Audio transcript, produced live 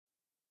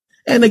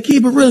And to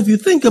keep it real, if you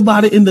think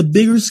about it in the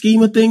bigger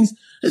scheme of things,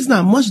 there's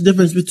not much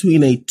difference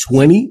between a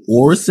 20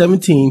 or a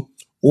 17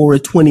 or a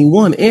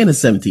 21 and a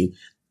 17.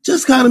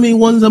 Just kind of mean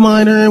one's a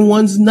minor and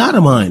one's not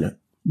a minor.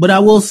 But I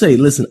will say,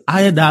 listen,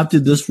 I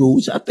adopted this rule,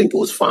 which I think it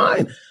was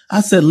fine.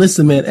 I said,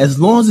 listen, man, as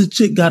long as a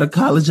chick got a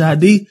college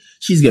ID,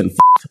 she's getting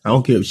f***ed. I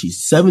don't care if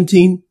she's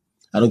 17.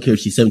 I don't care if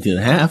she's 17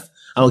 and a half.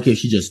 I don't care if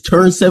she just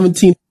turned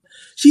 17.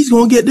 She's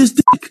going to get this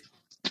dick.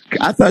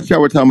 I thought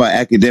y'all were talking about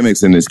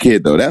Akademiks and this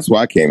kid, though. That's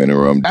why I came in the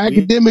room.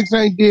 Akademiks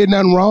ain't did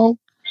nothing wrong.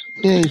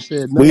 He ain't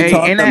said nothing.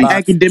 Hey, and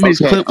that Akademiks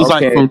clip was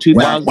like from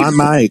 2000. One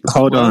mic,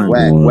 hold on.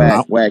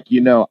 Wack.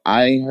 You know,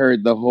 I ain't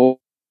heard the whole.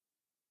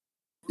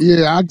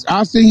 Yeah,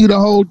 I send you the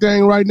whole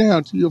thing right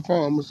now to your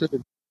phone.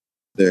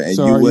 And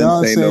so you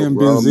wouldn't say no,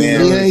 bro,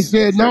 man. He ain't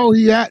said no.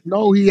 He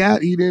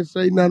didn't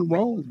say nothing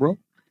wrong, bro.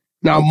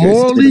 Now,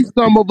 morally,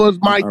 some of us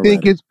might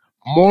think it's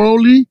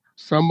morally.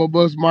 Some of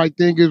us might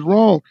think it's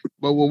wrong.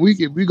 But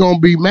if we're gonna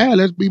be mad,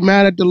 let's be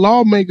mad at the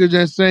lawmakers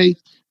that say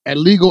at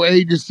legal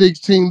age is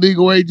 16,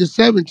 legal age is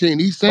 17.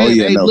 He's saying,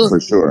 look,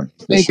 for sure.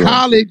 In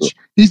college,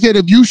 he said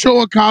if you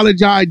show a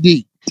college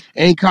ID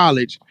in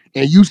college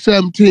and you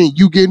 17,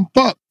 you getting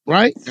fucked,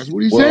 right? That's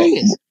what he's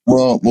saying.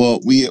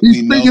 He's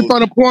speaking from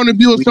the point of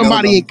view of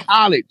somebody in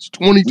college,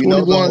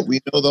 2021.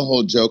 We know the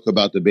whole joke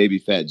about the baby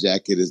fat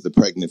jacket is the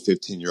pregnant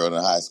 15-year-old in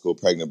high school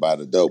pregnant by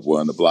the dope boy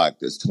on the block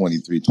that's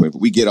 23,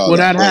 24. We get all that.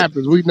 Well, that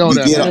happens. We know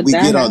that. We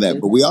get all that.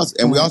 But we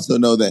also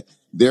know that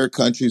there are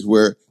countries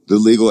where the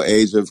legal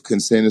age of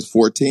consent is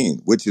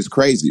 14, which is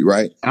crazy,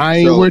 right? I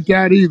ain't with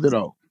that either,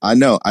 though. I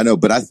know.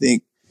 But I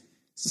think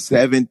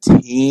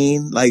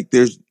 17, like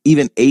there's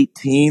even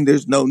 18,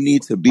 there's no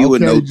need to be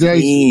with no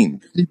teen.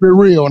 Keep it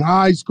real. In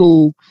high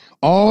school,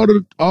 all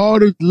the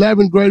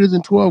 11th graders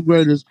and 12th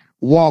graders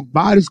walked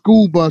by the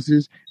school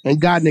buses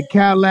and got in the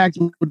Cadillacs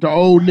with the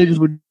old niggas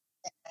with.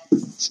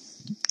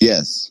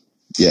 Yes.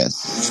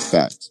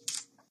 Facts.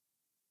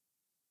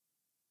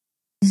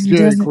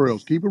 Jerry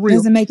Curls. Keep it real.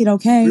 Doesn't make it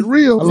okay. Keep it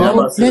real.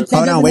 Hello?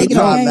 Hold on, wait.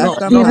 Yeah,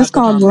 that's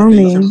called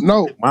grooming.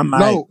 No.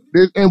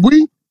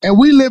 And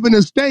we live in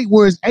a state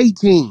where it's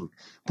 18.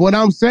 What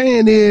I'm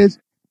saying is,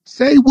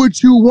 say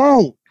what you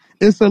want.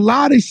 It's a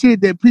lot of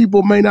shit that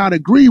people may not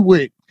agree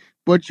with.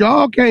 But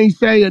y'all can't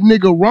say a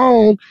nigga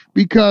wrong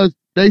because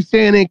they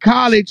saying in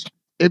college,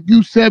 if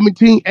you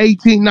 17,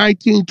 18,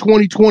 19,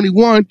 20,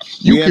 21,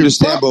 you can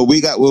understand, fuck. but we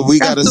got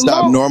to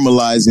stop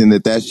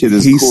normalizing that shit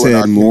is he cool in said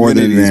our more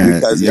than communities that.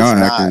 because Y'all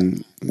it's acting,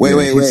 not. Wait.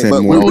 But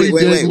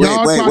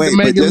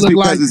just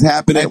because it's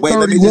happening,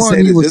 let me just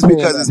say this. Just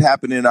because it's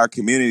happening in our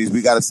communities,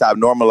 we got to stop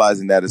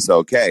normalizing that it's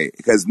okay.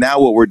 Because now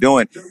what we're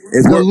doing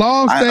is the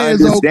law says I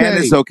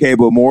understand it's okay,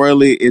 but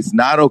morally it's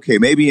not okay.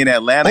 Maybe in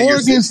Atlanta,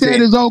 Oregon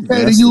said it's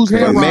okay to use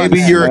heroin.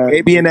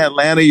 Maybe in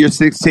Atlanta you're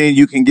 16,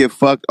 you can get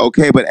fucked.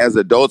 Okay, but as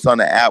adults on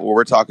the app where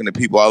we're talking to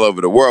people all over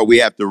the world, we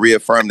have to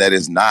reaffirm that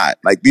it's not.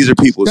 Like these are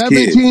people's 17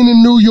 kids. 17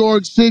 in New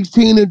York,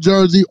 16 in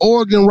Jersey.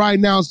 Oregon right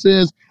now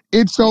says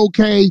it's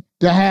okay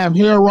to have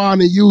heroin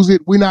and use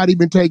it. We're not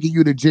even taking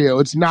you to jail.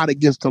 It's not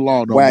against the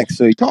law, though. Wack,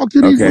 so talk to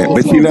these but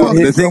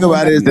the thing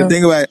about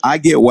it, I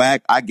get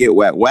Wack.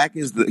 Wack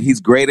he's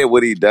great at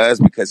what he does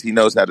because he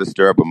knows how to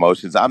stir up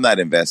emotions. I'm not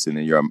investing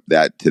in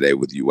that today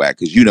with you, Wack,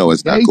 because you know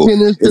it's not cool.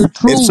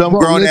 If some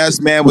grown ass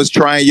man was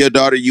trying your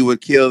daughter, you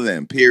would kill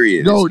them.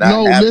 Period. No,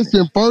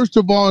 listen. First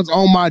of all, it's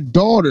on my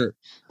daughter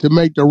to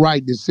make the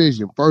right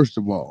decision. First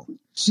of all,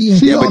 she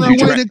on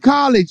her way to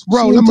college,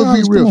 bro. Let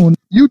me be real.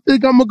 You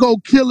think I'm gonna go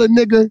kill a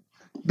nigga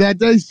that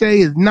they say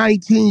is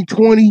 19,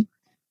 20,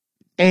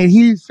 and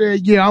he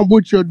said, "Yeah, I'm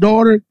with your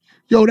daughter."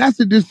 Yo, that's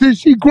a decision.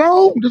 She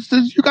grown.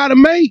 Decision you gotta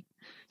make.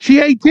 She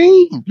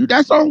 18.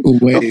 That's all.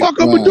 The fuck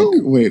I'm gonna do.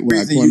 The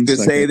reason you can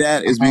say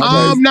that is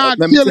because I'm not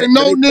killing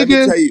no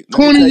nigga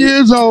 20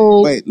 years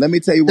old. Wait, let me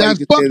tell you why that's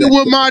you can say that. Fucking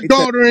with my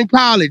daughter in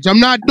college. I'm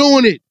not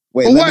doing it.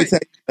 Wait,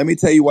 let me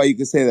tell you why you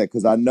can say that,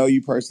 because I know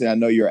you personally. I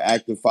know you're an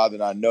active father,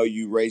 and I know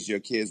you raise your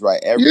kids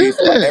right. Every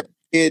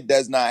kid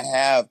does not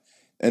have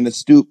an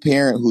astute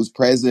parent who's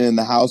present in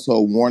the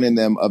household warning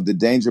them of the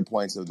danger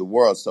points of the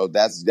world. So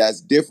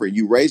that's different.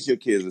 You raise your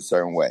kids a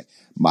certain way.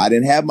 I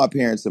didn't have my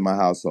parents in my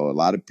household. A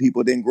lot of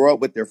people didn't grow up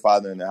with their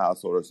father in the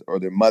household or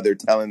their mother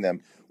telling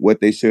them what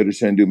they should or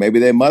shouldn't do. Maybe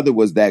their mother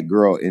was that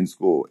girl in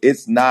school.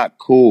 It's not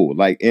cool.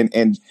 Like,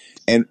 and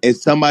if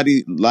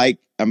somebody like,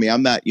 I mean,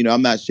 I'm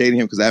not shading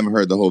him because I haven't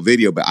heard the whole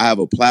video, but I have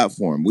a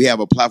platform. We have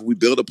a platform. We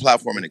build a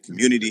platform in a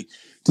community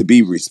to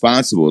be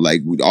responsible.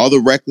 Like all the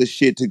reckless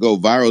shit to go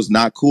viral is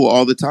not cool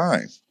all the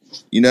time.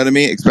 You know what I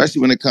mean?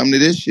 Especially when it comes to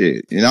this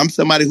shit. And I'm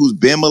somebody who's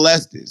been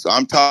molested. So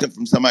I'm talking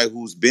from somebody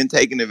who's been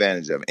taken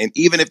advantage of. And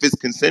even if it's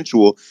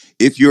consensual,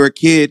 if you're a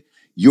kid,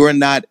 you're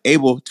not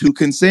able to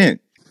consent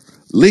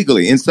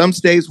legally. In some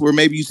states where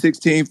maybe you're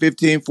 16,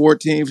 15,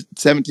 14,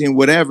 17,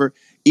 whatever,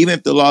 even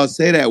if the laws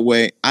say that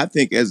way, I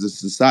think as a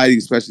society,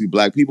 especially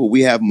black people,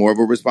 we have more of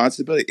a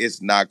responsibility.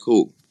 It's not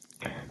cool.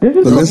 But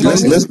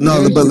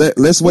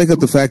let's wake up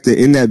the fact that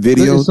in that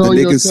video,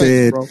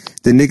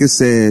 the nigga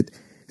said,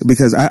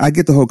 because I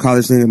get the whole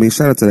college thing. I mean,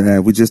 shout out to the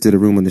ad. We just did a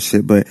room on the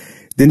shit, but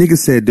The nigga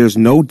said there's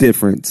no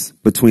difference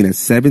between a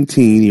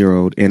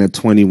 17-year-old and a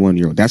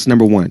 21-year-old. That's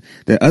number one.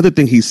 The other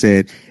thing he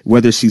said,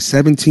 whether she's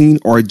 17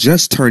 or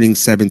just turning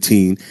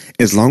 17,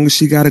 as long as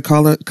she got a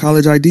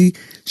college ID,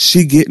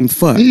 she getting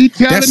fucked. He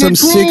telling That's some the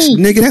sick truth.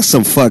 nigga. That's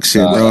some fuck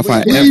shit, bro. If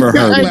I ever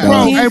heard it,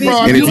 dog. Hey,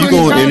 bro,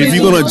 And if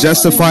you gonna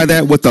justify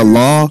that with the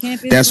law,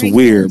 that's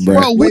weird, bro.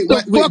 Bro, what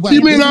the fuck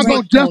you mean I'm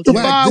gonna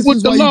justify it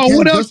with the law?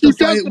 What else you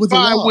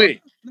justify with?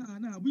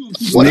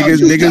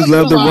 Niggas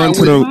love to run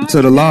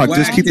to the law.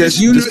 Just keep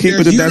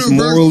it that that's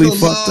morally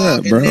fucked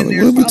up, bro.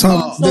 What we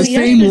talking? The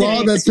same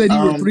law that said you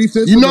were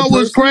 3/5. You know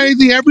what's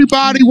crazy?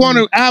 Everybody want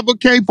to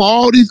advocate for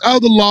all these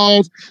other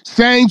laws,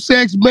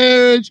 same-sex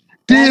marriage,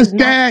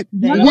 that.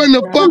 When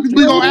the fuck is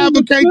we gonna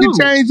advocate to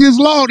change this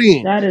law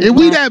then? If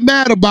we that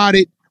mad about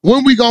it,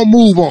 when we gonna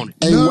move on it?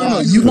 A lot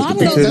of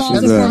those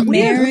laws are for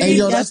marriage. Hey,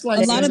 yo, that's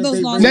like a lot of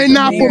those laws they are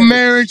not for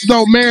marriage.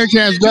 No, marriage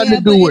has nothing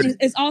to do with it.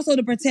 It's also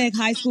to protect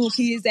high school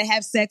kids that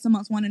have sex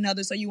amongst one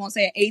another. So you won't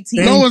say an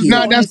 18. No, it's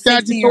not. That's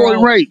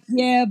statutory rape.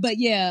 Yeah, but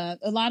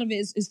a lot of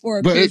it is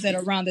for kids that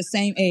are around the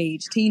same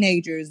age,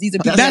 teenagers. These are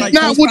people that's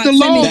not what the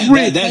law is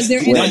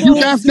written.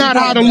 That's not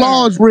how the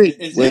law is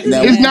written.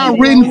 It's not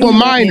written for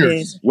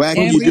minors. Wack,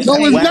 no, it's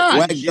not.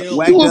 Wack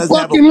You a does have a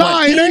fucking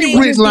lie. It ain't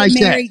written like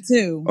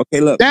that.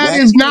 Okay, look. That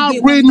is not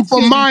written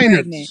for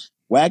minors.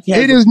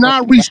 It is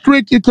not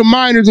restricted to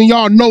minors, and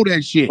y'all know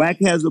that shit. Wack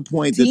has a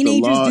point that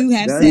teenagers the law do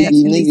have sex,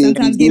 and they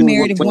sometimes get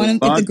married. If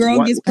the girl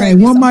gets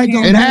pregnant,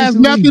 it has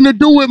nothing to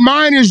do with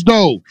minors,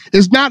 though.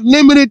 It's not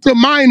limited to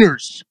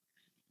minors.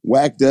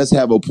 Wack does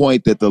have a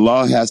point that the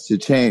law has to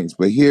change,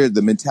 but here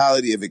the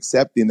mentality of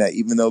accepting that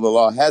even though the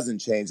law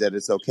hasn't changed, that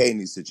it's okay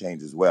needs to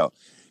change as well.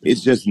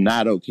 It's just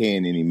not okay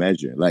in any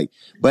measure.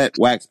 But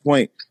Wack's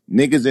point,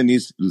 niggas in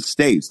these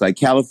states, like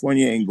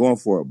California ain't going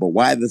for it, but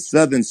why the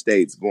southern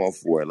states going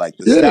for it? Like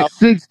the South,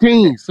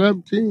 16,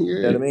 17, yeah.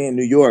 You know what I mean?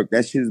 New York,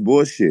 that shit is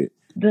bullshit.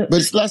 But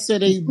let's say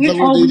they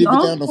validated it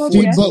down to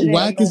 40. But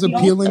Wack is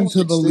appealing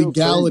to the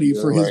legality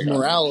for his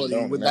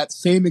morality with that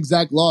same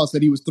exact law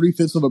said he was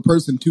 3/5 of a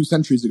person 2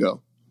 centuries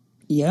ago.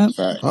 Yep.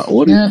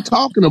 What are you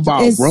talking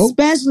about, bro?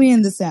 Especially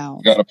in the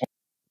South.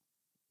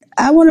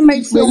 I want to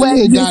make sure Wack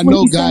ain't got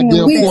no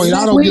goddamn point.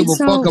 I don't give a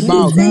fuck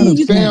about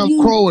Sam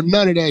Crow or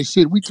none of that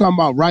shit. We talking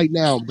about right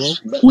now, bro.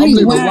 I'm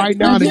living right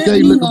now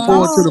today, looking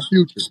forward to the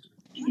future.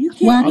 You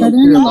can't Wack, are there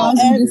any laws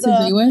you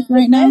disagree with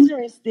right now?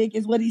 measuring stick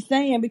is what he's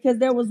saying, because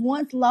there was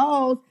once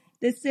laws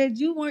that said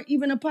you weren't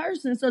even a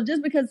person. So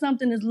just because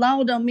something is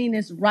law don't mean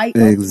it's right.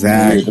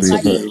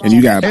 Exactly. And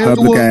you got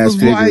public ass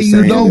figures you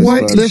saying know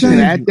what? this Listen, shit.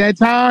 at that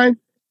time,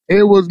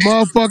 it was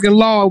motherfucking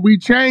law. We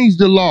changed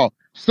the law.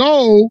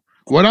 So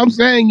what I'm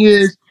saying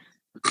is,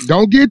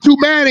 don't get too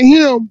mad at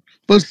him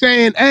for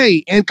saying,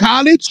 hey, in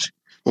college,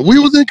 when we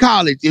was in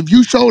college, if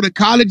you showed a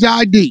college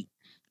ID,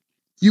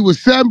 you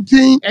was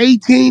 17,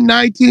 18,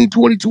 19,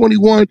 20,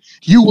 21,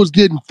 you was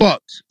getting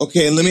fucked.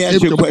 Okay, let me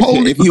ask you a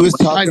question. If he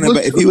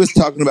was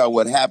talking about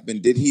what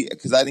happened, did he?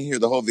 Because I didn't hear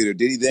the whole video.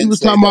 Did he then? He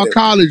was talking about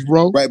college,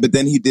 bro. Right, but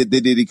then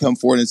did he come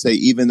forward and say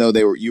even though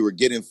you were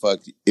getting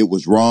fucked, it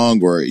was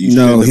wrong, or you?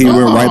 No, he went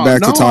right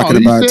back to talking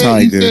about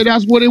Tiger. He said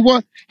that's what it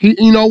was.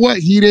 You know what?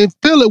 He didn't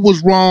feel it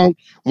was wrong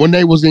when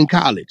they was in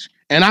college,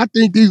 and I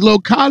think these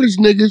little college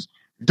niggas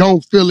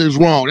don't feel it's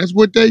wrong. That's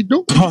what they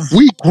do.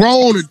 We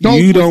grown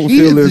adults. You don't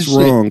feel it's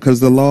wrong because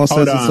the law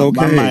says it's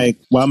okay.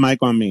 One mic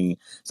on me.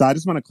 So I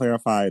just want to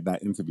clarify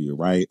that interview,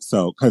 right?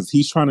 So because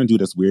he's trying to do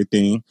this weird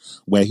thing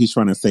where he's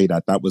trying to say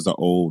that was an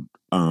old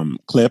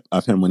clip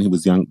of him when he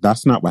was young.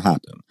 That's not what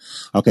happened.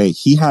 Okay,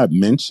 he had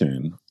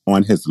mentioned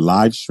on his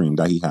live stream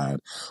that he had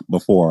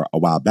before a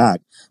while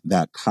back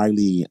that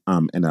Kylie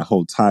and the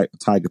whole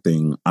Tiger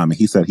thing,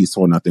 he said he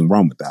saw nothing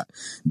wrong with that.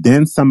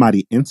 Then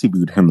somebody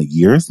interviewed him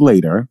years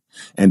later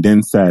and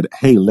then said,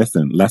 hey,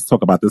 listen, let's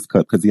talk about this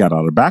clip because he had a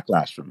lot of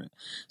backlash from it.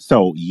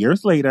 So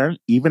years later,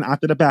 even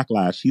after the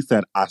backlash, he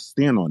said, I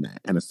stand on that.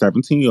 And a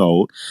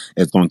 17-year-old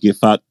is going to get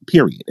fucked,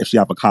 period, if she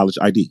have a college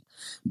ID.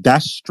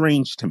 That's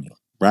strange to me.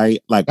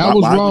 Right, like that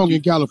was wrong in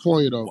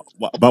California, though.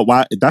 But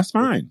why? That's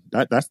fine.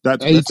 That's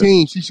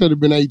 18. She should have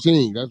been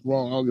 18. That's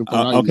wrong.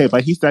 Okay,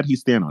 but he said he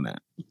stand on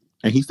that,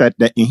 and he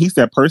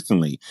said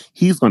personally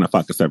he's gonna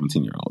fuck a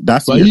 17-year-old.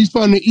 That's but weird. He's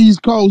from the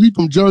East Coast. He's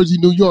from Jersey,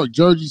 New York.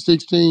 Jersey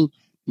 16,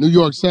 New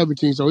York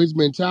 17. So his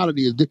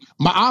mentality is.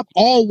 I've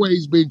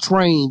always been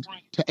trained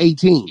to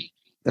 18.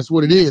 That's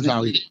what it is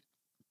out here.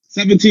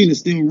 17 is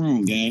still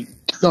wrong, gang.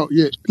 So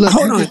yeah, look, you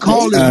can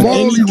call it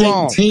morally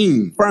wrong.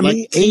 18. For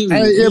me, 18.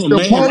 Hey, if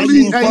the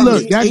police, hey,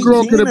 look, that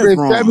girl could have been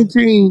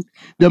 17.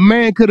 The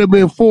man could have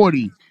been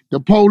 40.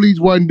 The police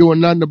wasn't doing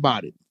nothing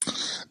about it.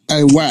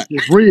 Hey, Wack.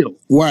 It's real.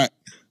 Wack.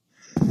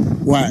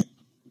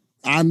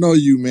 I know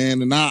you,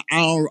 man, and I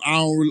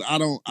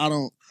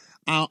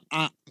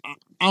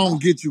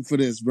don't get you for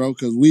this, bro,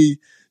 because we.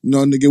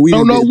 No, nigga, we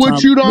don't know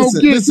what you don't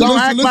get. Don't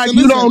act like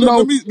you don't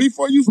know.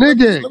 Before you,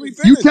 nigga, let me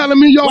finish. You telling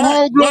me your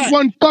homegirls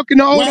wasn't fucking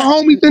the older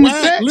homies in the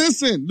set?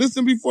 Listen.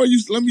 Before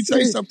you, let me tell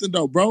you something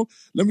though, bro.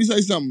 Let me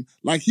say something.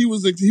 Like he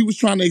was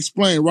trying to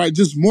explain, right?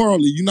 Just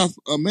morally,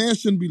 a man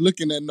shouldn't be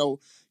looking at no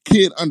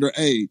kid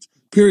underage.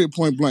 Period,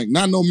 point blank.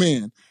 Not no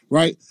man,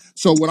 right?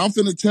 So what I'm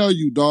finna tell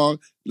you,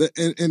 dog,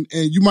 and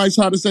you might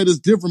try to say this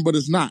different, but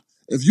it's not.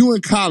 If you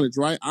in college,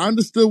 right? I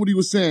understood what he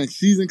was saying.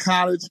 She's in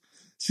college.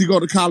 She go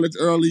to college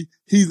early.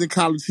 He's in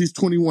college. He's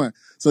 21.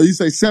 So you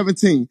say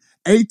 17,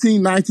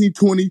 18, 19,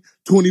 20,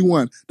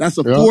 21. That's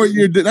a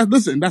 4-year.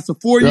 That's a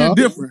 4-year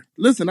difference.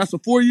 Listen, that's a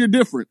 4-year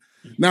difference.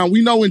 Now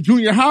we know in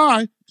junior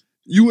high,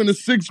 you in the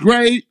 6th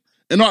grade.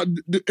 And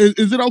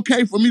is it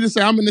okay for me to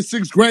say I'm in the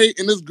 6th grade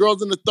and this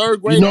girl's in the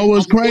 3rd grade? You know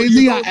what's I'm 4 years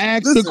crazy? I old.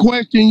 asked the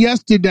question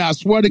yesterday. I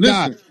swear to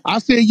God. I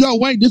said, yo,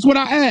 wait, this is what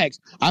I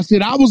asked. I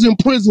said, I was in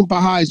prison for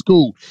high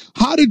school.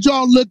 How did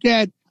y'all look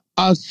at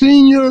a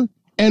senior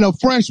and a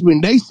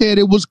freshman? They said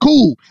it was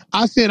cool.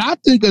 I said, I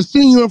think a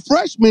senior and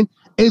freshman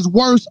is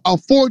worse. A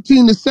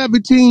 14 to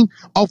 17,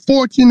 a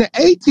 14 to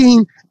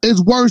 18 is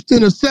worse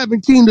than a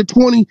 17 to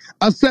 20,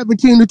 a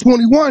 17 to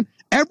 21.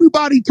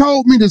 Everybody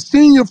told me the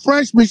senior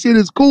freshman shit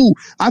is cool.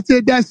 I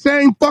said that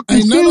same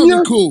fucking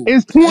senior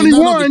is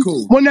 21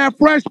 when that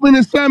freshman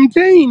is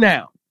 17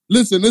 now.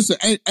 Listen,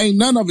 ain't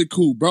none of it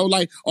cool, bro.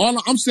 Like, all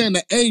I'm saying,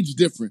 the age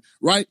different,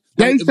 right?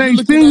 They Like, say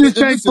seniors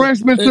take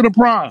freshmen to the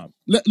prom.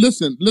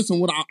 Listen,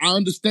 what I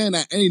understand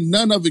that ain't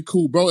none of it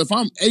cool, bro. If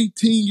I'm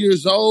 18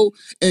 years old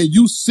and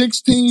you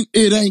 16,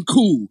 it ain't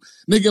cool.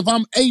 Nigga, if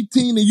I'm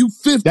 18 and you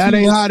 15, that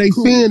ain't how they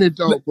cool. seeing it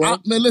though, bro.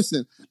 Man,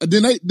 listen,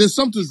 there's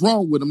something's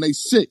wrong with them. They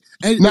sick.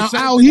 Now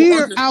out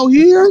here,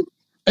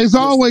 it's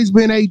always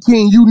been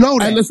 18. You know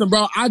that. Hey, listen,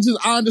 bro. I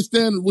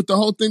understand with the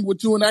whole thing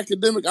with you and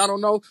Academic. I don't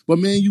know, but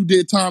man, you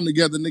did time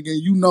together, nigga.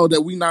 And you know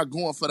that we not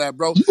going for that,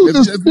 bro. You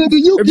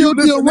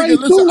guilty of rape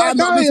too, like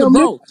I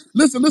am.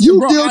 Listen, you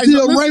bro. guilty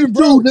of rape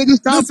too, nigga.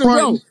 Stop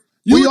fronting.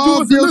 We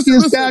all guilty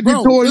of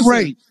statutory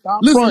rape.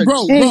 Stop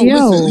fronting.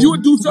 Listen. You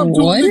would do something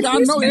to a nigga. I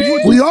know you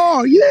would. We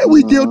are,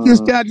 we guilty of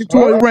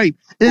statutory rape.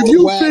 If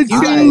you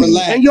 16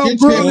 and your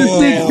girl is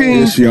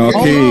 16, It's y'all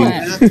hold king.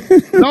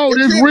 on. No,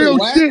 this real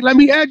shit. Let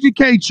me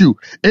educate you.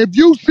 If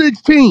you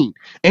 16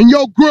 and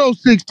your girl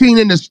 16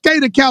 in the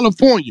state of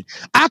California,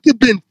 I could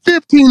been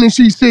 15 and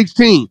she's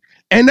 16.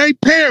 And they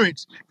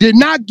parents did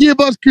not give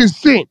us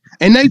consent.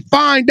 And they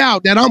find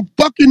out that I'm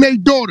fucking their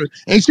daughter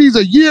and she's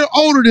a year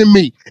older than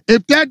me.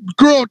 If that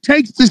girl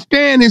takes the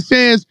stand and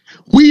says,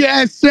 we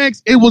had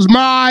sex, it was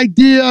my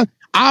idea,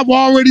 I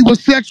already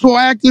was sexual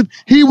active,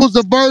 he was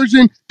a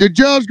virgin, the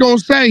judge gonna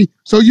say,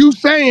 so you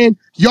saying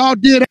y'all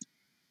did.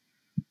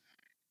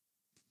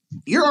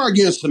 You're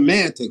arguing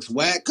semantics,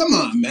 Wack. Come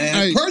on,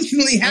 man.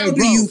 Personally, how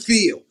do you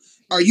feel?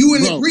 Are you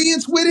in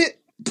agreement with it?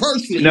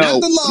 Personally,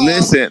 not the law.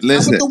 Listen.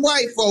 Not what the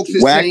white folks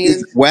are Wack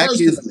saying.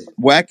 Personally.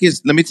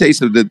 Let me tell you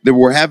something. That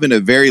we're having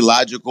a very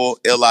logical,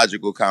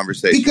 illogical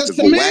conversation. Because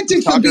what Wack is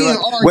semantics are talking being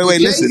about. argued.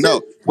 Wait, listen.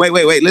 No.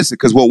 Wait, listen.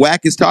 Because what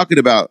Wack is talking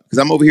about, because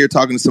I'm over here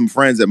talking to some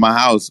friends at my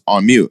house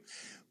on mute.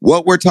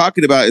 What we're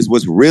talking about is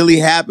what's really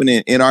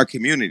happening in our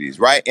communities,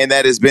 right? And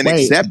that has been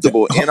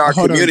acceptable in our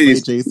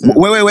communities.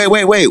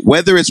 Wait.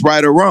 Whether it's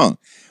right or wrong.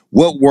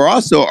 What we're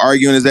also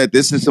arguing is that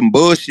this is some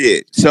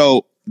bullshit.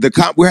 So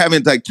we're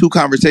having like two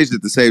conversations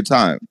at the same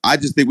time. I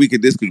just think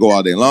this could go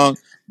all day long.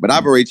 But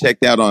I've already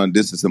checked out on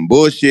this is some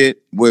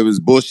bullshit. Where it was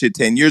bullshit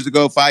 10 years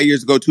ago, 5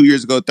 years ago, 2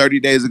 years ago, 30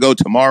 days ago,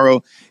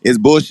 tomorrow is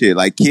bullshit.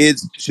 Like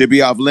kids should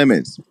be off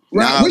limits.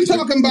 Right. Now, we're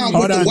talking about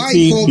what the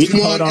white folks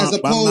want as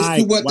opposed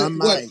to what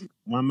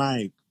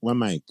One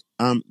mic.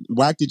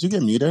 Wack, did you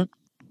get muted?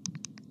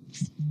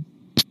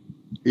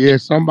 Yeah,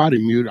 somebody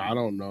muted. I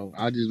don't know.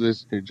 I just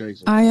listened to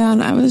Jason.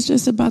 Ion, I was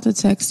just about to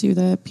text you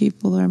that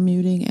people are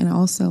muting and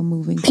also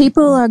moving.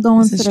 People are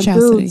going to the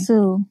goo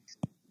too.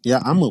 Yeah,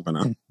 I'm moving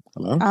up.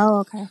 Hello? Oh,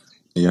 okay.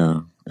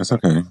 Yeah, it's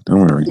okay.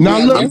 Don't worry. Now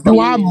look,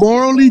 do I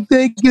morally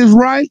think it's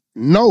right?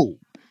 No.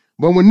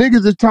 But when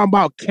niggas is talking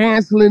about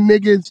canceling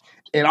niggas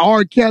and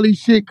R. Kelly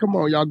shit, come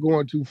on, y'all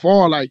going too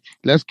far. Like,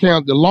 let's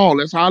count the law.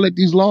 Let's holler at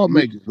these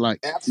lawmakers. Like,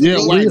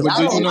 absolutely.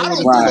 I don't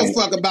give a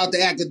fuck about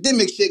the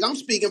academic shit. I'm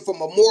speaking from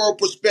a moral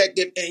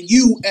perspective and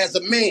you as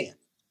a man.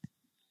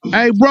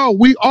 Hey, bro,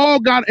 we all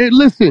got it.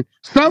 Listen,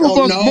 some of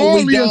us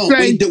morally will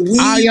say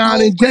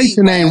Ion and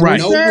Jason ain't right.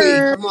 Come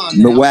on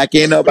the now. Wack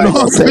ain't nobody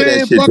gonna say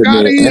that shit Fuck to out me.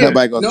 of Ain't here.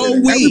 nobody gonna say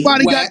that.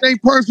 Everybody got their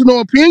personal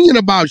opinion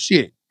about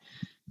shit.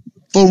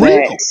 For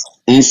real.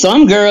 And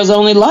some girls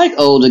only like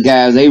older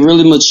guys. They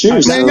really mature.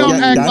 Man, y'all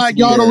act like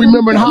y'all don't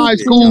remember in high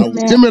school,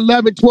 them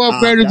 11, 12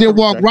 graders that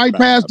walk right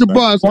past the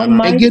bus and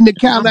get in the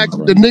Cadillacs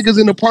with the niggas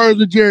in the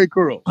perms and Jerry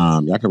curls.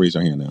 Y'all can raise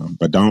your hand now,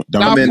 but don't.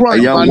 A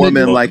young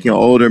woman liking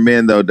older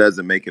men though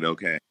doesn't make it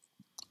okay.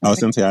 Oh,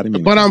 Cynthia, I didn't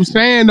mean. But I'm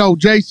saying though,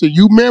 Jason,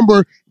 you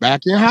remember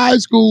back in high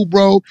school,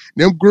 bro,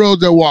 them girls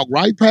that walk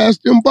right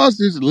past them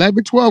buses,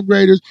 11, 12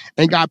 graders,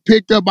 and got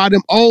picked up by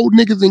them old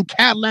niggas in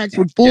Cadillacs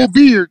with full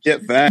beards.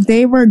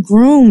 They were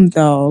groomed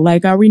though.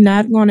 Like, are we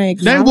not going to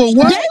acknowledge They were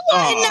what? They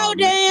wasn't no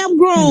damn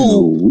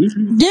groomed.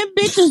 Them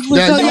bitches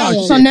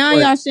was so now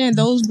y'all saying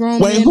those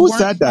grown men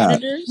weren't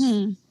predators?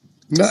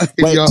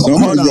 Wait, somebody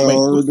hold on. Wait,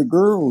 heard the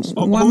girls.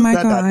 Who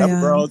said that?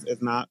 Them girls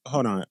is not.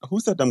 Hold on. Who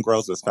said them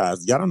girls was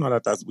fast? Y'all don't know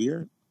that that's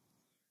weird.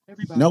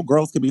 No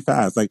girls can be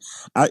fast. Like,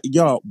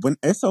 when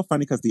it's so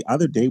funny because the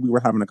other day we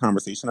were having a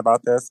conversation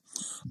about this,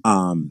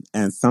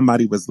 and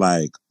somebody was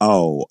like,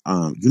 "Oh,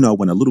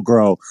 when a little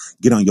girl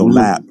get on your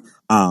lap,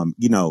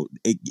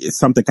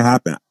 something can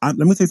happen." Let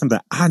me say something.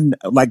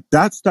 Like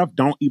that stuff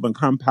don't even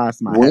come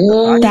past my head. The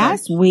fact What? that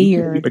That's you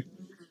can't weird. even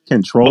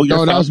control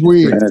No, yourself that's is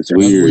weird. crazy. That's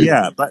That's weird. weird.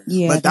 Yeah,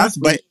 Yeah, that's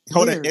but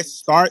hold on. weird. It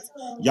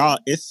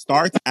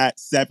starts at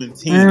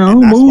 17, Man, and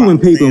who that's why moving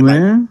I'm people, saying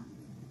like. man?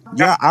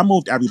 Yeah, I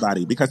moved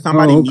everybody because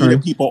somebody Oh, okay.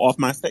 muted people off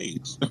my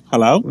stage.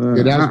 Hello,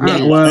 Yeah, Well, that's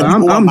weird. and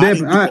people were I'm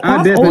minding definitely, people I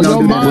off Stop the Oh, definitely stage. don't your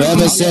do that mind now.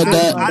 Whoever people said got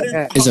that I somebody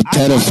didn't. act. is a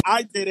pedophile.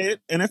 I did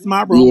it, and it's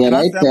my room, Yeah, and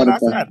I they said what I pedophile.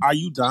 said. Are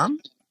you dumb?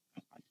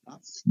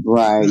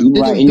 Right, you It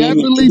right. is And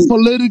then definitely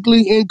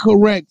politically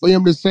incorrect for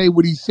him to say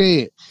what he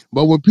said.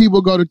 But when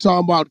people go to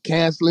talk about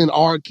canceling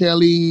R.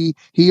 Kelly,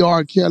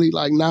 R. Kelly,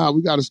 like, nah,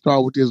 we got to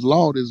start with this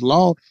law. This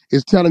law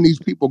is telling these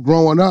people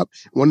growing up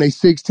when they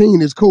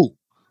 16 is cool.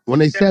 When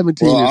they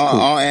Well, 17 is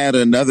cool. I'll add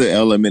another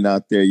element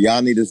out there.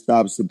 Y'all need to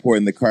stop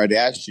supporting the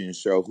Kardashian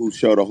show, who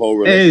showed a whole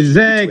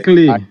relationship between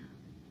Exactly.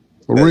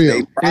 For because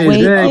they real.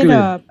 practically Wake taught it Exactly.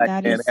 up. black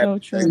That men is so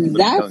having sex true. with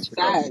That's young girls.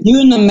 facts.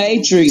 You in the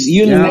Matrix.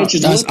 You in the Yeah.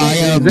 Matrix. That's What they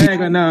do? IL.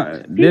 Exactly.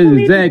 No, People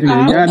need to exactly.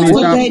 stop Y'all need to What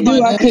stop they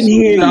do? I couldn't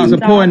hear stop you.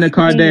 supporting the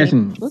saying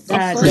Kardashians.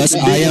 God That's The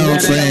damn. biggest IL,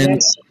 badass.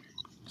 friends.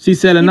 She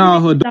selling People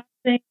all need to her. stop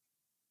saying.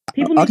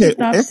 People need to Okay,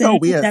 stop it's so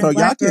saying weird. that So a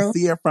y'all black can girl.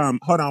 see it from.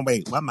 Hold on,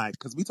 wait, one mic,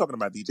 because we talking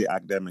about DJ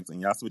Academics,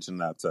 and y'all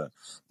switching up to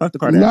fuck the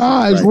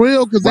Nah, Kardashians, it's right?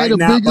 real because they Right the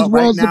now, biggest but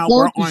right ones now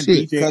we're support the on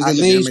shit. DJ Because it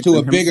leads Academics to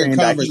a and him bigger saying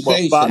that he will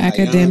fuck. conversation,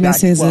 Ayan.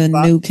 That Academics he is will a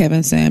fuck. new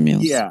Kevin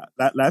Samuels. Yeah,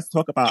 let's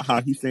talk about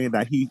how he's saying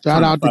that he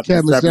Shout trying to out to fuck the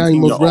Kevin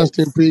 17-year Samuels, old. rest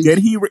in peace. Did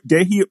he?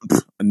 Did he?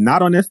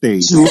 Not on this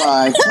stage.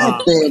 Right. Fuck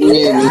Um, that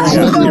Nah,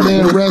 nigga. let yeah, the yeah.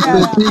 man rest Shout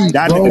in out like peace,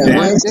 That bro. nigga Yeah, dead.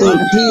 rest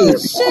in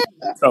peace.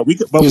 So we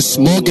could, but Was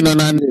smoking on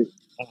that.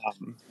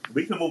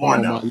 we can move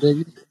on Oh, my now.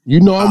 nigga.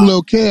 You know I'm Um,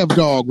 Lil Kev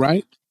dog,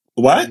 right?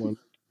 what?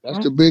 That's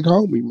the big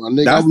homie, my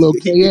nigga. I'm That's Lil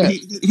he,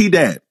 KS. he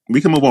dead.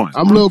 We can move on.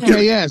 I'm Lil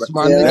Period. KS,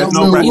 my Yeah, nigga. There's let's I'm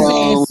no Lil move rest Wayne. in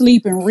His peace. ass on.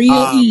 sleeping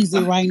real Um,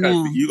 easy right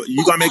because now.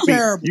 you gonna make me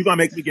Terrible.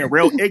 get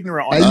real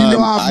ignorant on Hey, this you know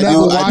shit. I've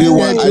never watched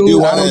that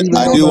dude. I don't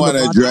even I know do nothing want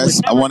to about that address.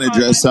 nigga. I want to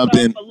address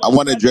something. I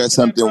want to address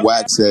something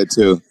Wax said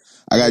too.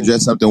 I got to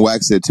address something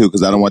Wax said too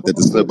because I don't want that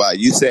to slip by.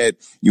 You said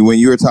when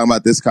you were talking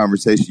about this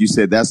conversation, you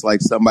said that's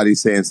like somebody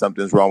saying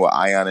something's wrong with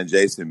Ion and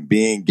Jason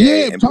being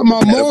gay Yeah, and talking being a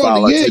about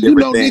morally. pedophile are Yeah, two you different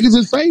know niggas things.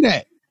 that say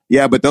that.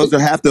 Yeah, but those are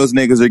half those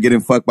niggas are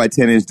getting fucked by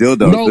 10-inch dildos.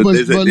 No,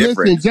 There's a but listen,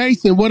 difference.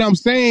 Jason, what I'm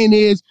saying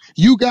is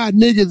you got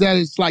niggas that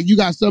it's like you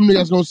got some niggas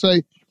that's gonna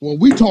say, well,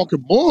 we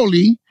talking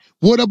morally,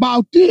 what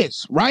about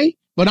this, right?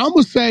 But I'm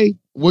gonna say,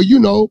 well, you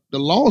know, the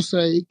law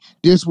say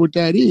this what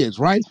that is,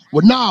 right?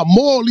 Well, nah,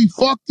 morally,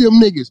 fuck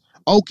them niggas.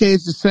 Okay,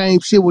 it's the same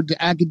shit with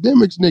the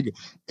academics nigga.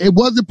 It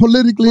wasn't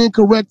politically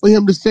incorrect for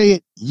him to say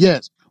it,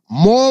 yes.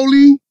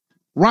 Morally,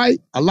 right?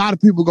 A lot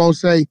of people gonna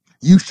say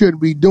you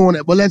shouldn't be doing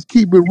it. But let's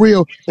keep it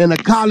real. In a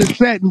college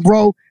setting,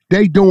 bro,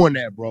 they doing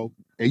that, bro.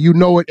 And you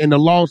know it, and the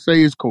law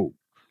say it's cool.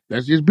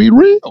 Let's just be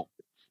real.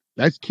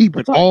 Let's keep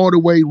it all the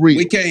way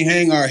We real. can't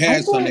hang our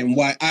hats on them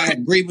white. I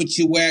agree with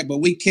you, Wack, but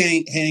we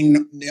can't hang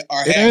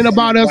our It ain't hats on them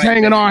about us white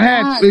hanging man. our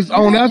hats. It's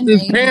You're on not us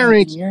as enabling.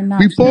 parents You're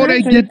not before Can I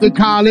they say get to enabling.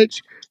 something?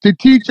 college to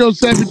teach your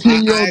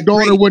I 17-year-old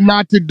daughter agree. what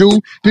not to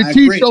do, to I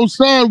teach agree. your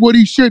son what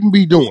he shouldn't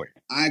be doing.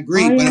 I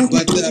agree, Ion, can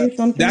but I say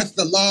something? that's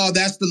the law.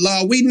 That's the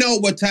law. We know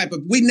what type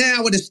of. We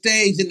now at a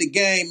stage in the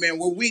game, man,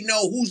 where we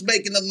know who's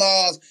making the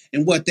laws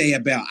and what they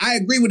about. I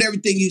agree with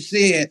everything you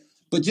said,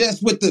 but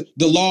just what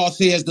the law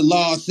says, the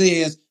law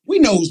says. We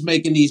know who's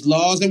making these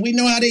laws, and we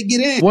know how they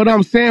get in. What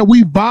I'm saying,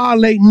 we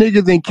violate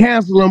niggas and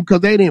cancel them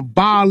because they didn't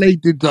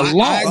violate the I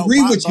law.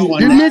 agree with you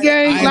The on that.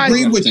 nigga ain't I like,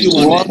 agree Hold on, with you thank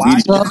on you. that. We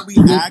Why What's up, didn't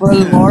we ask people?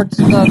 him?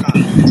 Hold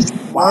on.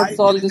 Why What's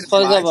all in this his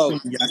fuss live about?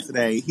 stream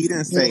yesterday he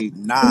didn't say,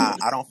 "Nah,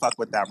 I don't fuck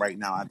with that right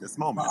now at this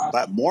moment."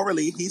 But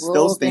morally, he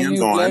still Bro, can stands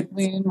you on. let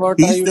me in? What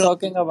He are you still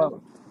talking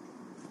about?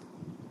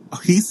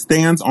 he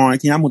stands on.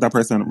 Can I move that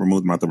person?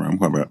 Remove them out the room.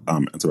 Whoever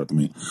interrupted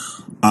me.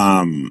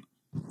 Um,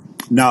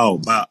 No,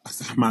 but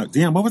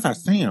damn, what was I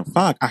saying?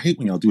 Fuck, I hate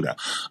when y'all do that.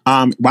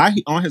 Why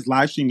he on his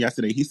live stream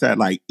yesterday, he said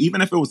like,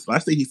 even if it was,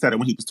 let's say he said it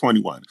when he was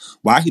 21,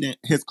 why he didn't?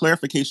 His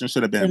clarification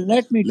should have been,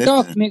 Let me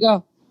talk, listen,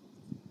 nigga.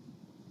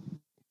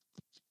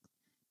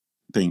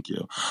 thank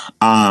you.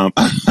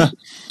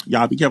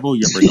 Y'all be careful who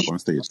you bring up on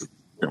stage.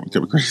 It's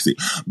crazy,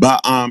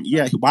 but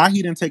yeah, why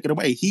he didn't take it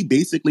away? He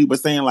basically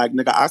was saying like,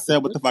 nigga, I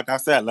said what the fuck I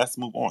said. Let's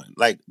move on.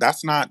 Like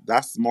that's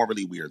more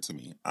really weird to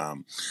me.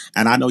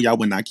 And I know y'all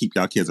would not keep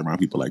y'all kids around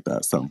people like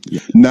that. So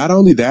yeah. Not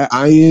only that,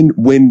 Ian,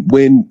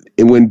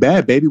 when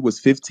Bad Baby was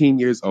 15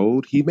 years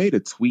old, he made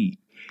a tweet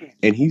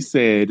and he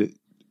said,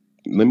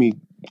 let me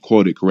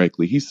quote it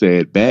correctly. He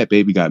said, "Bad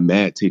Baby got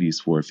mad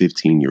titties for a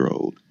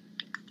 15-year-old,"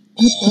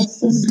 That's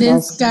disgusting.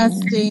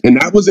 Disgusting. and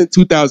that was in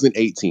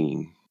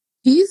 2018.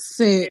 He's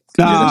sick.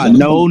 Yeah, that's Nah, what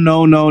I'm.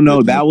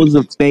 no. That was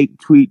a fake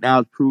tweet. Now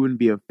it's proven to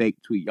be a fake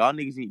tweet. Y'all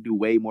niggas need to do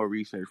way more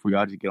research before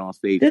y'all just get on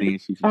stage This saying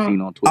shit you've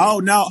seen on Twitter. Oh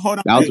no, hold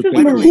on, That was this a is fake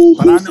wait a Marie. minute. Who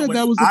But I know said it's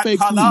that was a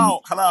fake tweet?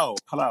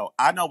 hello.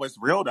 I know it's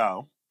real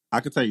though. I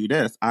can tell you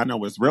this. I know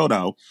what's real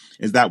though,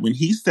 is that when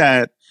he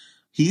said,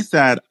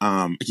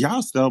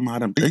 y'all still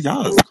mad at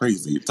y'all is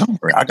crazy.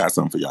 Don't worry, I got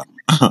something for y'all.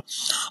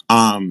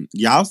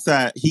 Y'all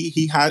said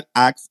he had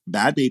asked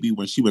Bad Baby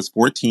when she was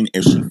 14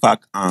 if she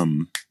fucked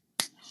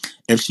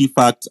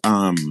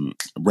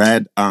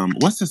Red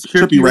what's this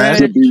Trippy Red?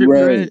 Trippy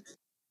Red.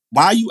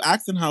 Why are you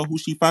asking her who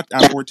she fucked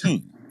at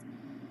 14?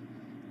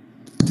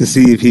 To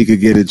see if he could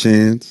get a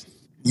chance.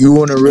 You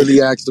want to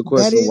really ask the That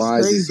question, is why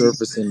is it crazy.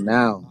 surfacing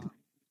now?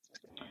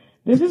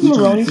 This is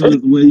Maroney.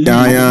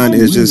 Dion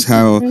is just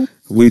how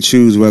we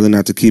choose whether or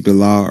not to keep it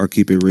law or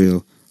keep it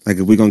real. Like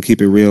if we're gonna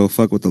keep it real,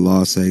 fuck what the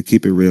law say.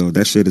 Keep it real.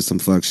 That shit is some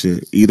fuck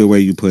shit. Either way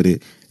you put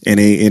it, it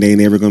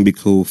ain't ever gonna be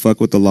cool. Fuck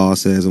what the law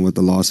says and what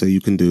the law say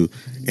you can do,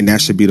 and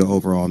that should be the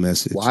overall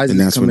message. Why is And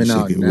this that's when the coming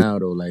shit out get real. now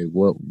though? Like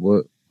what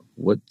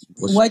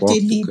What did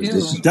sparked it? he Because do?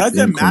 this has Does it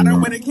been matter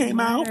coming when out. it came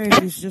out?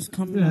 It's just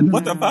coming out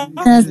What the now. fuck?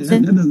 That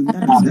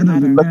doesn't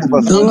matter.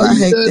 Bro, I you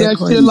hate said that that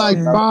shit like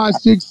question. 5,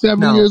 6,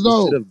 7 years It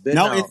should old. have been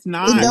No, out. it's It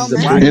not. This is don't a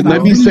Why are matter. big you And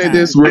let not me deal. getting say that?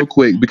 this real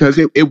quick because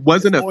it It's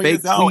wasn't a 4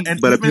 fake years old. tweet, And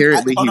but even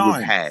apparently hold he was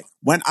on. hacked.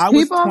 When I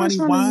was People always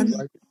trying to use.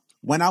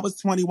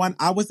 21,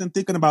 I wasn't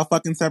thinking about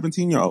fucking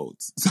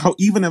 17-year-olds. So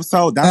even if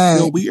so, that's Hey,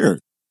 still weird.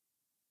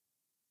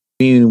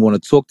 You didn't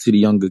want to talk to the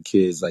younger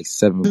kids, like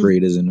 7th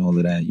graders and all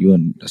of that.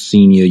 You a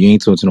senior. You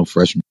ain't talking to no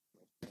freshman.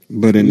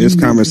 But in this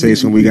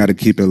conversation, we got to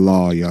keep it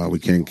law, y'all. We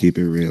can't keep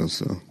it real.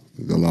 So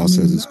the law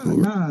says it's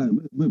cool.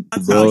 I'll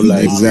tell Bro, you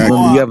like, a remember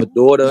Exactly. you law. have a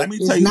daughter. Let me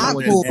tell it's you You don't not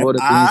want your something. cool.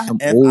 daughter being some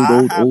If old, I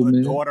old, have old a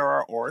man.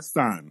 daughter or a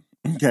son,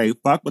 okay,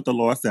 fuck what the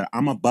law said.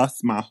 I'ma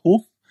bust my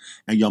hoof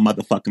and your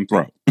motherfucking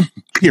throat.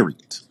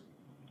 Period.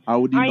 How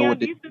would you know Ion, what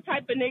they these the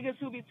type of niggas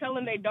who be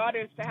telling their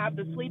daughters to have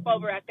the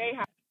sleepover at their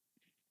house.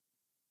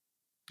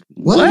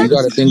 What? You What?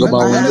 got to think about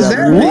How when you does have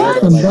a that make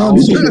daughter. Some Like, I dumb don't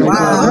sense? think shit your like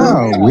daughter that. gonna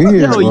Wow. be Y'all like,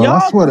 weird, Yo, bro. I y'all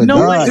swear to no,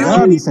 God, no.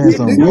 y'all be saying If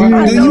some you weird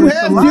allow ass Do you your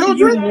shit. have if you Some of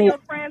you children? allow will. your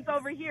friends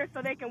over here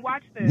so they can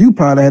watch this, You don't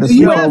probably had make a Do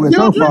me you mad. have sleepover at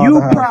your children? father's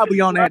You house.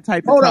 probably on that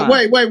type of Hold up, time.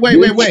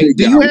 wait.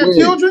 Do you have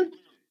children?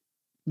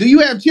 Do you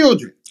have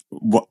children?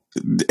 What?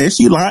 Is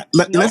she lying?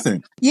 Nope.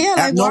 Listen, Yeah,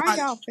 like why are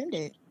nobody, y'all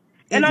offended?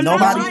 And I'm not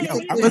nobody. lying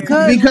either.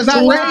 Because Because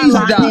I She not raised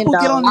some daughters. people lying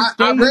get on though. this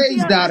I stage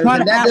raised daughters, trying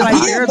and to that act does like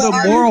not Yeah, they're but the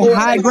are you moral reinforce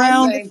high but that are I'm you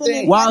ground saying defending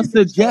things. while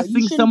predators though?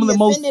 You suggesting shouldn't some of be the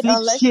most offended sick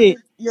unless shit.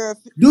 you're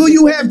Do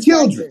you have defending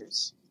children?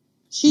 predators.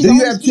 She's Do you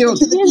only have speaking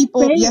to children? the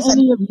people. Yes, I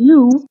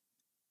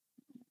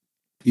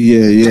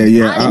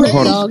Yeah. I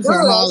Hold on. raised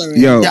girls.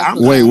 Yo, Yeah, I'm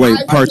I wait.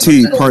 took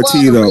a little Party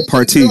while to though. raise them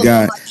Party children.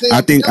 I'm got. not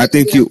saying Kelly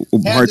You.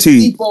 didn't have the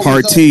sleepover,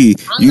 so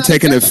I'm You not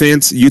taking against.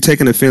 offense. You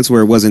taking offense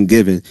where it wasn't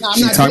given. No, I'm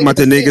She not talking taking about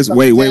the offense. niggas.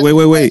 I'm just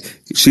asking a Wait. question.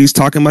 She's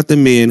talking about the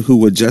men who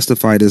would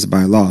justify this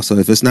by law. So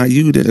if it's not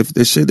you, then if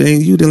the shit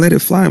ain't you, then let it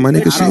fly, my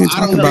nigga. She ain't I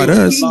talking don't about agree with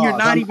the us. 17, you're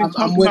laws. not even I'm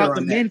talking with about her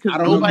the on men that. because I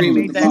don't nobody agree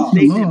with made the that laws.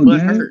 statement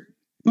but her.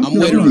 I'm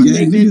Some with of her these on that.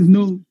 statements,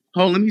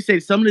 hold on, let me say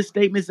some of the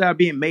statements that are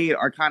being made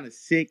are kind of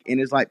sick and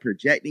it's like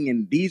projecting,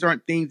 and these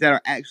aren't things that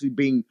are actually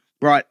being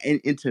brought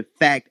into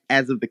fact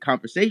as of the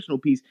conversational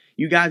piece.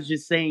 You guys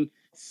just saying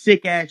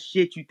sick ass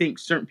shit you think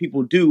certain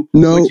people do,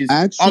 No, which is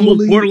almost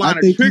actually, I borderline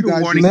a think you trigger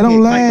guys warning. just Let him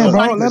can't Like land, no,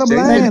 bro. nobody Let because him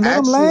they have land. like Let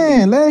him actually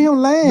land. Let him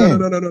land.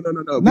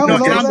 No,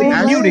 because let and him I'm they let him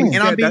being muted, actually land.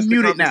 and I'm said being that's the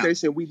muted now.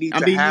 conversation we need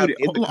I'm to being have muted.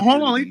 in the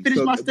Hold on, let me community. finish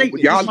So my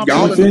statement. This is my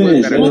y'all are point. the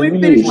ones that are Let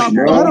me finish my Let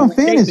pushing him fucking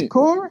finish, statement.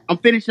 Corey. I'm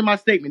finishing my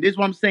statement. This is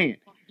what I'm saying.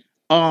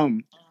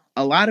 um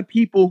a lot of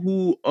people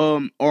who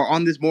are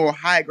on this moral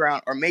high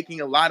ground are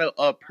making a lot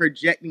of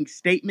projecting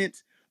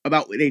statements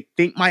about what they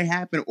think might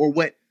happen or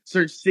what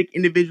certain sick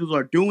individuals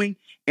are doing,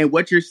 and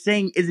what you're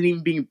saying isn't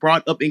even being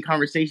brought up in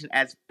conversation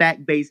as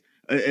fact-based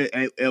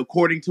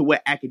according to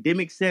what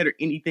academics said or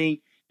anything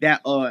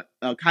that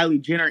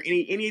Kylie Jenner,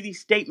 any of these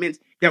statements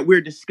that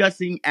we're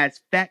discussing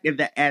as fact, if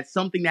that as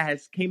something that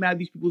has came out of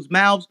these people's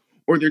mouths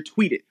or they're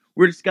tweeted.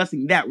 We're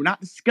discussing that. We're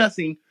not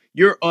discussing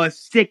your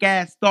sick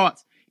ass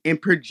thoughts and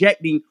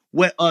projecting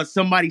what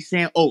somebody's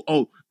saying.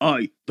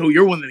 Though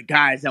you're one of the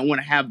guys that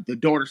want to have the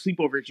daughter sleep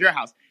over at your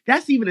house.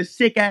 That's even a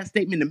sick ass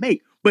statement to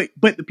make. But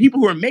the people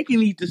who are making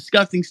these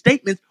disgusting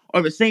statements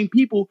are the same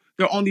people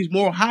that are on these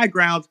moral high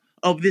grounds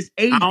of this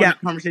I age don't know.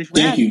 gap conversation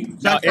we're Thank having. you.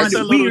 So I No, find it's a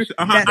it little. weird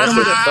that That's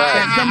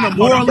a some of the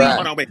Hold on, morally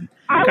wait.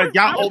 Because I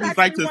y'all was always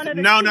like actually to. one of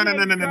the No.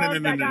 teenage girls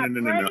that got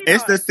preyed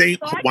It's the on, same.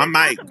 so I One can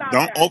talk mic. about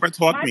Don't that.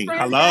 overtalk My me.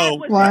 friend's dad Hello,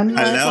 was One raped. mic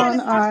hello. Nobody on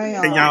talks about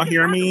it, Can so I Ion. y'all can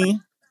hear talk about it.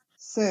 me?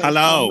 Sis, one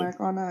Hello, mic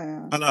on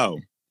Ion. hello.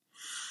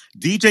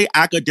 DJ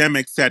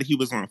Akademiks said he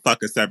was gonna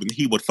fuck a seven.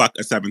 He would fuck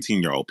a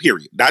 17-year-old.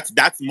 Period. That's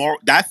more.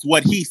 That's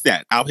what he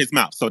said out his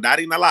mouth. So that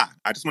ain't a lie.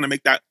 I just want to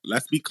make that.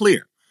 Let's be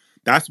clear.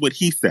 That's what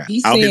he said He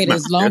out his said mouth.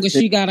 as long as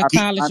she got a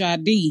college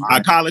ID.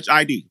 A college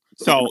ID.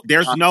 So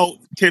there's no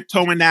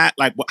tiptoeing that.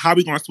 Like, how are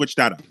we gonna switch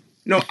that up?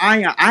 No,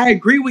 I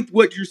agree with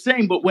what you're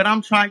saying, but what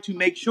I'm trying to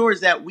make sure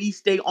is that we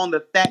stay on the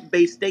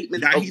fact-based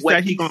statements That of he what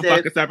said he he gonna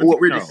fuck said a or what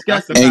we're 17-year-old.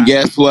 That's the discussing And here, fact.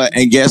 guess what?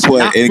 And guess what?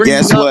 not And bringing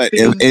guess up what?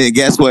 things, And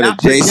guess what? If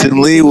not Jason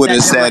projecting Lee things would that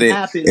have never said it,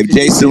 happened if to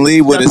just Jason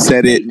Lee would have discuss a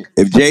said it, statement.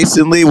 if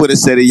Jason Lee would have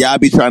said it, y'all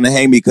be trying to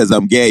hang me because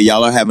I'm gay.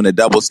 Y'all are having a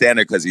double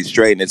standard because he's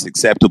straight and it's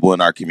acceptable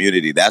in our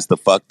community. That's the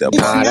fucked up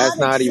Nah, part. that's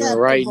not even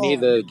right.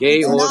 Neither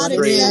gay or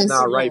straight is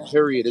not right.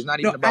 Period. It's not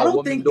No, even I about don't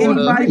woman think daughter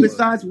anybody or.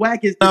 besides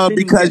Wack is No,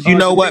 because you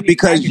know what? defending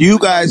Because you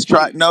academics on guys his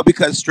try. case. No,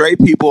 because straight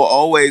people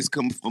always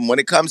come from when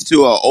it comes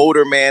to an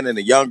older man and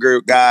a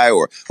younger guy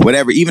or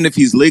whatever. Even if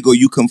he's legal,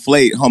 you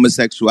conflate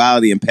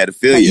homosexuality and But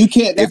pedophilia. you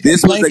can't. If That's a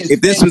this was blanket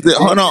if this was statement,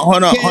 bro. hold You on,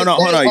 can't say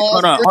all straight.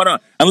 hold on.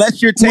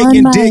 Unless you're One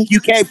taking dick, mic. you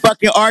can't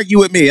fucking argue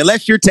with me.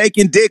 Unless you're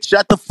taking dick,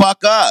 shut the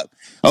fuck up.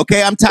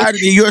 Okay, I'm tired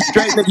of you. You're a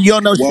straight nigga. You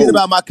don't know shit Whoa.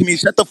 about my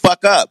community. Shut the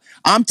fuck up.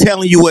 I'm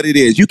telling you what it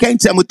is. You can't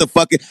tell me what the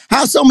fuck it.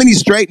 How so many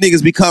straight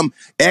niggas become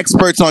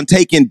experts on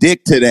taking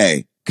dick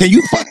today? Can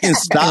you fucking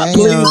stop,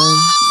 please?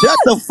 Damn. Shut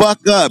the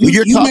fuck up.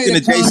 You're You made talking a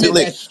to Jason comment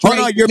Lee. that Hold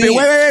on, straight you're being men,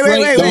 wait, wait, wait,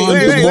 straight wait, wait, men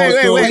wait, do wait, more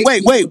wait, wait, wait, straight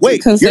wait, people wait, do. wait.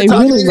 Because You're they It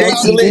talking really to ain't low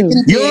about Jason key Lee. do.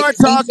 taking dick You're and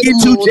being to the talking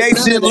to moon.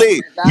 None Jason of that.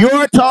 Lee. That's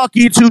You're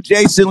talking to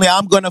Jason Lee.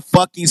 I'm gonna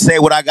fucking say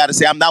what I gotta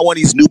say. I'm not one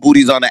of these new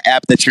booties on the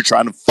app that you're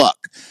trying to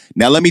fuck.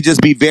 Now let me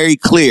just be very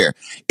clear.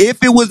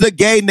 If it was a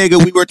gay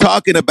nigga we were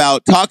talking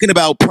about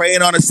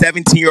preying on a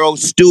 17-year-old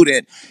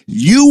student,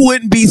 you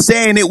wouldn't be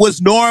saying it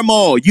was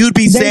normal. You'd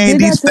be They saying did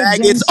these that to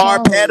Jay faggots are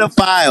Charles.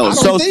 pedophiles. I don't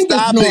So think it's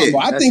stop it. normal.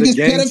 I That's think a it's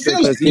gangster pedophilic.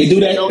 because he.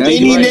 That's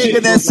Any right. nigga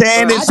He's that's talking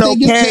saying I it's facts.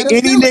 think it's okay,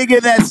 any pedophilic.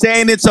 nigga that's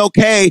saying it's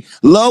okay,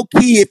 low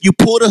key, if you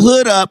pull the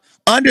hood up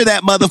under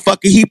that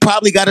motherfucker, he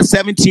probably got a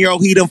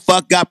 17-year-old he done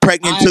fucked, got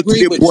pregnant, I took to agree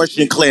the with you.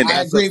 abortion clinic. I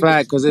That's a agree with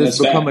fact you. because it's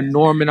become a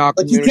norm in our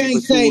But you community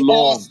can't for too say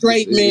all long.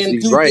 straight men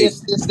He's do right.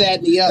 this, that,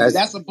 and the other. That's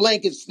That's a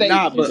blanket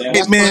Nah, statement. but Hey,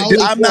 That's my man, only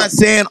I'm not point.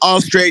 saying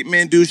all straight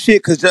men do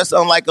shit because just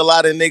unlike a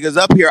lot of niggas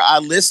up here, I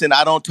listen.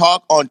 I don't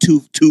talk on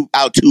two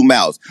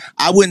mouths.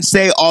 I wouldn't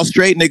say all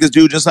straight niggas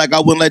do, just like I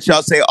wouldn't let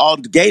y'all say all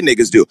gay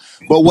niggas do.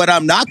 But what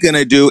I'm not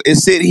gonna do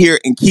is sit here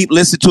and keep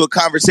listening to a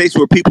conversation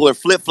where people are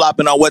flip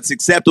flopping on what's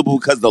acceptable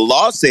because the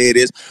law say it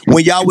is.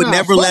 When y'all would Nah,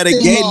 never fuck let a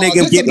them gay laws. nigga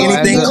It's get yo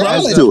about anything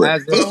close to it.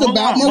 but It's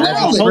about as a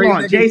hold straight morality.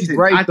 on, nigga, he's Jason.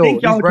 right I though.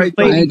 think He's y'all are right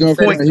though. I ain't conflating He gonna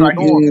said front. it's points the He right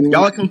here. norm. being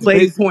Y'all are He's conflating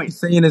basically points.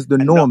 saying it's the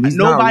No, norm. He's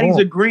not nobody's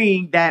wrong.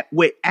 agreeing that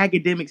what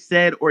academics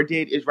said or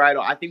did is right.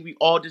 I think we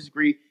all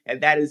disagree,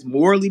 and that is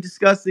morally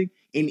disgusting,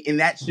 and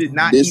that should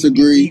not even be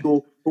Disagree.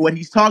 legal for what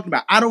he's talking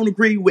about. I don't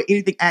agree with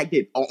anything Act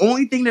did. The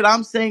only thing that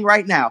I'm saying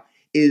right now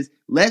is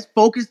let's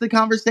focus the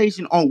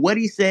conversation on what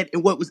he said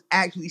and what was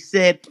actually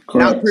said,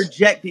 not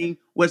projecting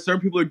what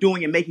certain people are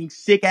doing and making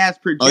sick ass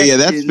Oh yeah,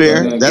 that's projections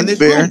fair. in That's this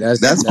fair. room. That's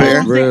That's all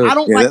fair. I'm saying. I Real.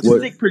 don't Yeah, like that's the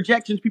What? fair. sick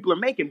projections people are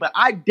making, but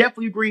I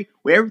definitely agree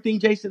with everything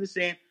Jason is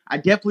saying. I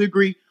definitely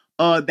agree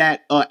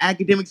that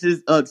academics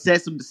is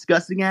says some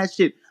disgusting ass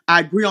shit.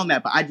 I agree on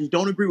that, but I just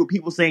don't agree with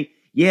people saying,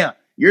 "Yeah,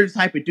 you're the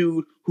type of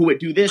dude who would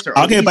do this," or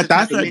 "Oh, Okay, he's the but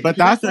type of man." Because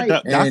that's like,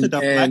 that's a And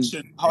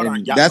deflection. Hold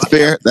on, yeah. That's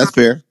fair. That's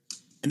fair.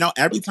 No,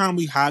 every time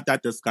we have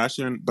that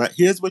discussion, but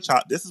here's what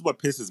y'all, this is what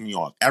pisses me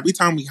off. Every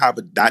time we have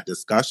that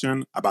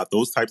discussion about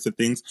those types of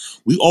things,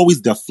 we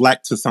always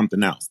deflect to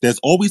something else. There's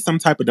always some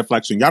type of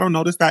deflection. Y'all don't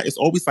notice that? It's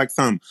always like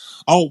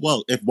oh,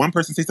 well, if one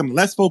person says something,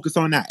 let's focus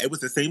on that. It was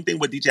the same thing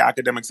with DJ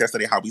Akademiks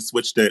yesterday, how we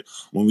switched it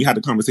when we had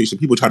the conversation.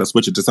 People try to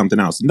switch it to something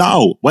else.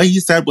 No, what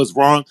he said was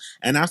wrong,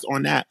 and that's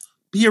on that.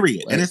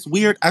 Period. And it's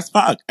weird as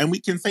fuck. And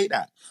we can say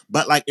that.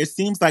 But like, it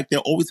seems like there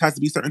always has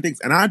to be certain things.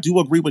 And I do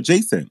agree with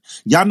Jason.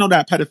 Y'all know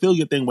that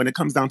pedophilia thing when it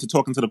comes down to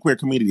talking to the queer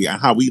community and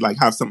how we like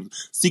have some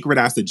secret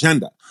ass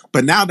agenda.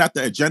 But now that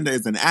the agenda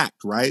is an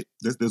act, right?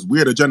 This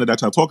weird agenda that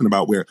y'all talking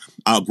about where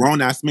a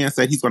grown ass man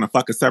said he's gonna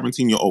fuck a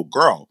 17-year-old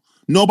girl.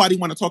 Nobody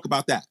want to talk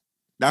about that.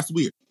 That's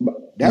weird.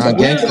 Nah,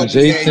 gangster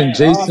Jason.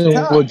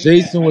 What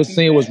Jason was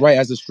saying was right.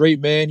 As a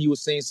straight man, he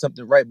was saying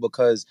something right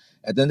because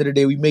at the end of the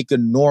day, we make a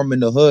norm in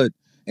the hood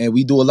and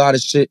we do a lot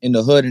of shit in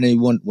the hood. And then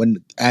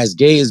when as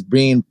gay is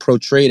being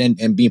portrayed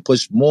and being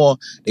pushed more,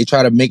 they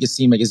try to make it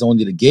seem like it's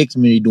only the gay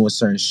community doing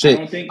certain shit.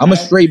 I'm a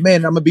straight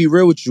man. I'm gonna be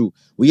real with you.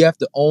 We have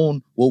to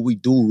own what we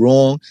do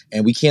wrong,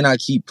 and we cannot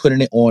keep putting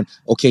it on.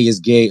 Okay, it's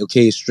gay.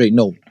 Okay, it's straight.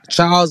 No,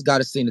 child's got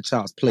to stay in the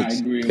child's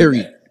place.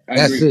 Period.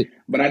 That's it.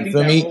 You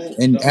feel me?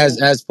 And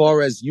as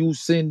far as you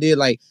sitting there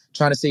like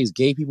trying to say it's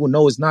gay people,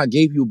 no, it's not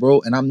gay people,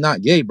 bro. And I'm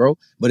not gay, bro.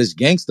 But it's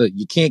gangster.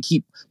 You can't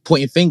keep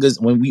pointing fingers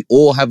when we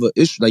all have an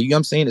issue. Like, you know what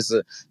I'm saying? It's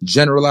a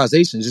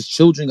generalization. It's just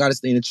children got to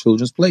stay in the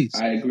children's place.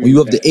 When you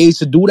have the age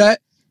to do that,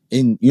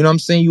 and you know what I'm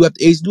saying, you have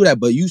the age to do that.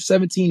 But you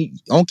 17,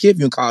 I don't care if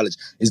you're in college.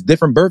 It's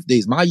different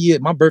birthdays. My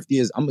birthday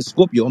is, I'm a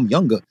Scorpio. I'm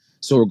younger.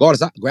 So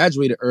regardless, I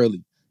graduated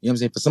early. You know what I'm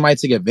saying? For somebody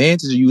to take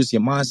advantage of you, it's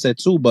your mindset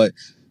too. But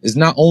it's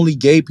not only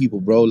gay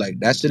people, bro. Like,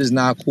 that shit is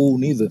not cool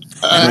neither. You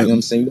know what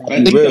I'm saying? You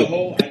gotta be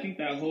real. I think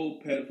that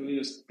whole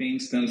pedophilia thing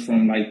stems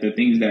from like the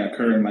things that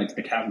occur in like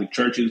the Catholic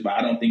churches, but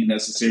I don't think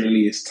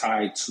necessarily it's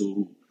tied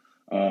to,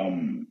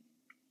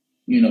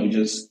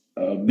 just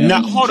No,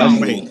 them in hold on,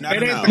 general. wait. No, no,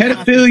 no.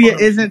 pedophilia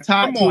isn't Come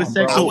tied to a on,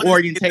 bro. I sexual want to say this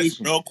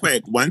orientation. real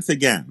quick. Once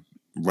again,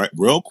 right,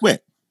 real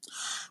quick.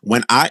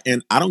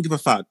 And I don't give a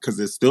fuck because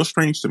it's still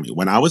strange to me.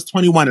 When I was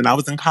 21 and I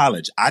was in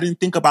college, I didn't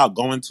think about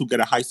going to get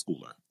a high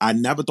schooler. I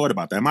never thought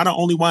about that. Am I the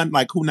only one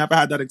like who never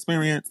had that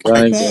experience?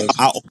 Like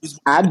I always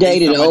I wanted to date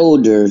dated someone.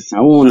 older.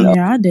 I wanted.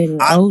 Yeah, I dated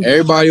I older.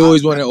 Everybody I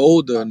always wanted never thought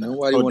older. about that.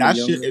 Nobody So wanted that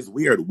shit younger. is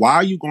weird. Why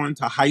are you going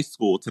to high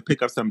school to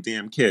pick up some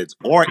damn kids?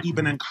 Or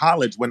even in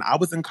college. When I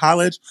was in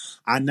college,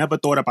 I never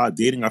thought about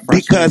dating a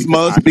freshman Because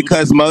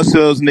because I knew that. most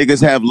of those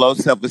niggas have low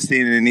self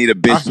esteem and need a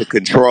bitch to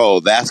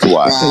control. That's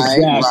why.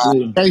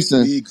 Exactly.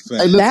 Jason, Big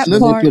hey, fact. That listen,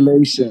 part.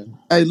 Manipulation.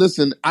 hey,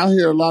 listen. I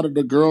hear a lot of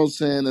the girls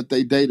saying that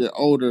they dated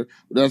older.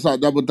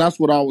 But that's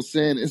what I was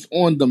saying. It's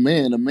on the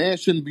man. A man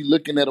shouldn't be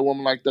looking at a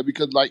woman like that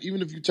because, like,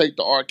 even if you take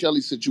the R.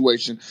 Kelly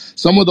situation,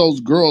 some of those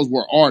girls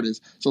were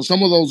artists. So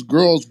some of those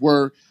girls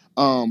were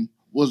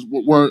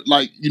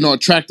like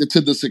attracted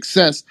to the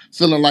success,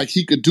 feeling like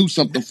he could do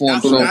something for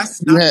him. No, So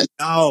that's you not. had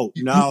No,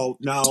 you, no,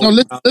 no, no,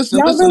 listen, no. listen,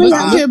 Y'all listen, really listen,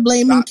 out listen. here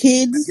blaming Stop.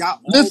 kids?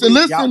 Listen.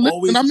 Y'all I'm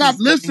always not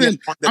keep putting it listen.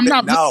 on the. I'm No,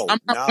 not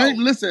blaming.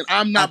 no. Listen,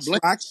 I'm not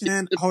blaming.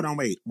 Attraction. Hold on,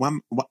 wait.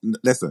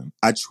 Listen.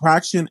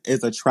 Attraction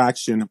is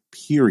attraction.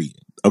 Period.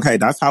 Okay,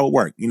 that's how it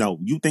works.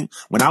 You think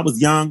when I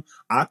was young,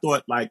 I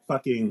thought like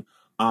fucking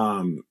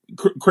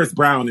Chris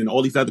Brown and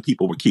all these other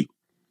people were cute.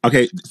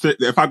 Okay, so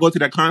if I go to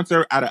that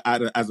concert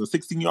as a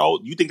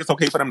 16-year-old, you think it's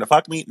okay for them to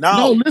fuck me? No,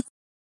 No. listen.